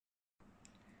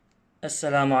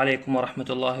Assalamu alaikum wa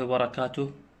rahmatullahi wa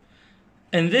barakatuh.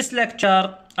 In this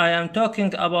lecture, I am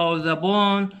talking about the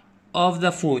bone of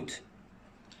the foot.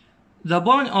 The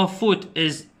bone of foot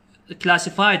is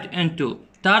classified into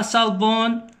tarsal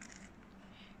bone,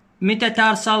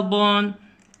 metatarsal bone,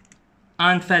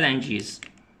 and phalanges.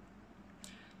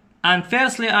 And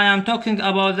firstly, I am talking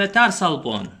about the tarsal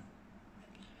bone.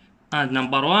 And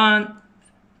number one,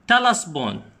 talus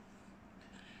bone.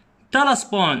 Talus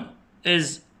bone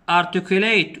is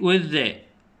articulate with the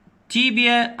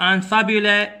tibia and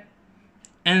fibula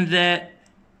in the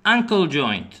ankle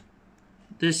joint.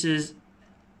 This is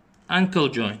ankle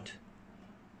joint.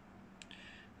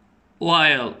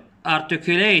 While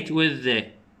articulate with the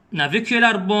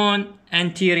navicular bone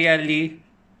anteriorly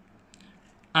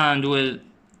and with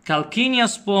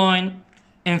calcaneus bone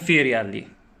inferiorly.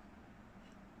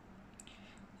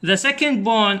 The second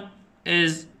bone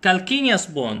is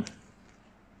calcaneus bone.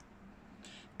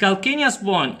 Calcaneus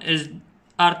bone is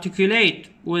articulate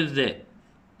with the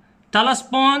talus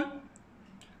bone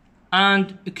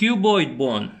and cuboid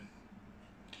bone.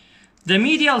 The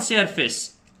medial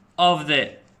surface of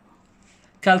the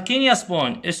calcaneus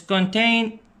bone is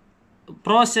contained a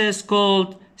process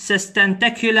called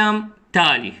sustentaculum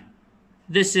tali.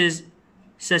 This is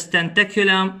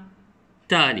sustentaculum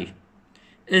tali.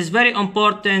 It is very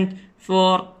important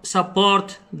for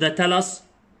support the talus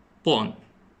bone.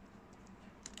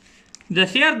 The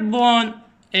third bone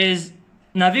is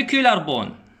navicular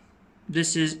bone.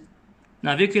 This is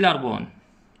navicular bone.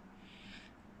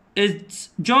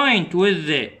 It's joined with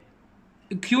the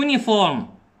cuneiform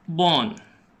bone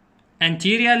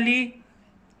anteriorly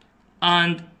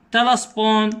and talus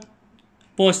bone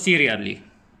posteriorly.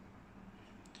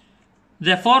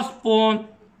 The fourth bone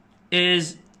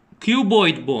is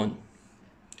cuboid bone.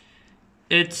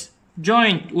 It's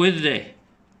joined with the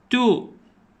two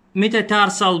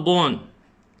metatarsal bone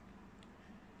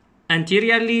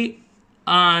anteriorly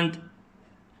and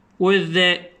with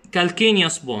the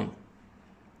calcaneus bone,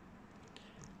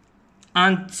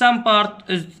 and some part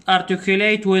is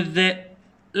articulate with the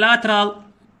lateral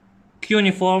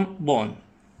cuneiform bone.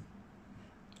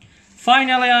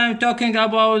 Finally, I am talking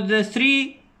about the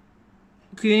three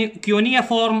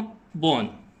cuneiform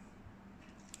bone.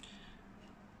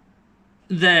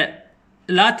 The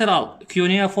lateral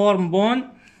cuneiform bone,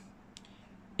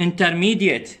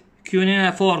 intermediate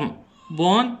cuneiform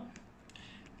bone,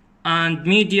 and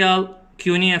medial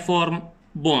cuneiform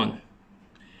bone.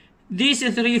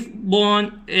 These three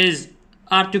bone is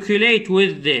articulate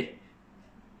with the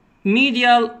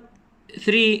medial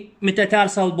three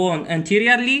metatarsal bone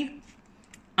anteriorly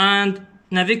and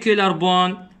navicular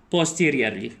bone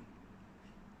posteriorly.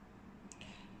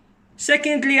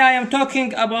 Secondly, I am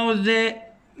talking about the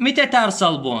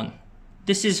metatarsal bone.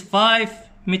 This is 5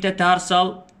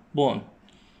 metatarsal bone.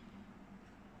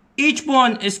 Each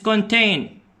bone is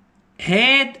contained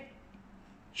head,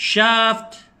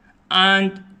 shaft,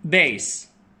 and base.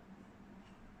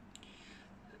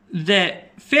 The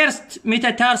first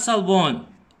metatarsal bone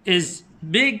is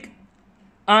big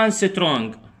and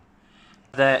strong.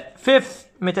 The fifth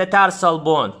metatarsal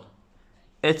bone,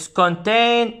 it's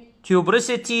contain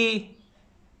tuberosity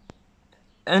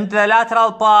in the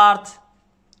lateral part,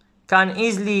 can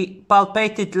easily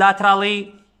palpated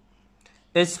laterally.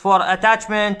 It's for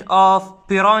attachment of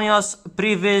peroneus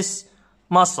brevis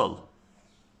muscle.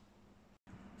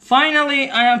 Finally,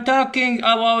 I am talking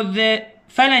about the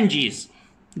phalanges.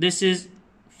 This is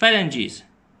phalanges.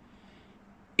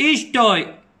 Each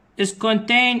toe is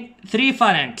contain 3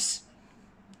 phalanges,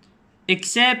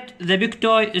 except the big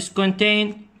toe is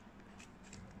contain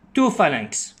 2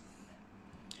 phalanges.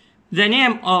 The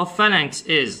name of phalanx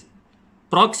is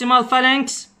proximal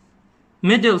phalanx,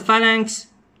 middle phalanx,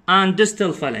 and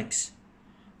distal phalanx,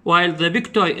 while the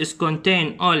big toe is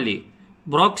contain only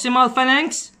proximal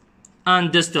phalanx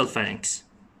and distal phalanx.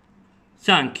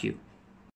 Thank you.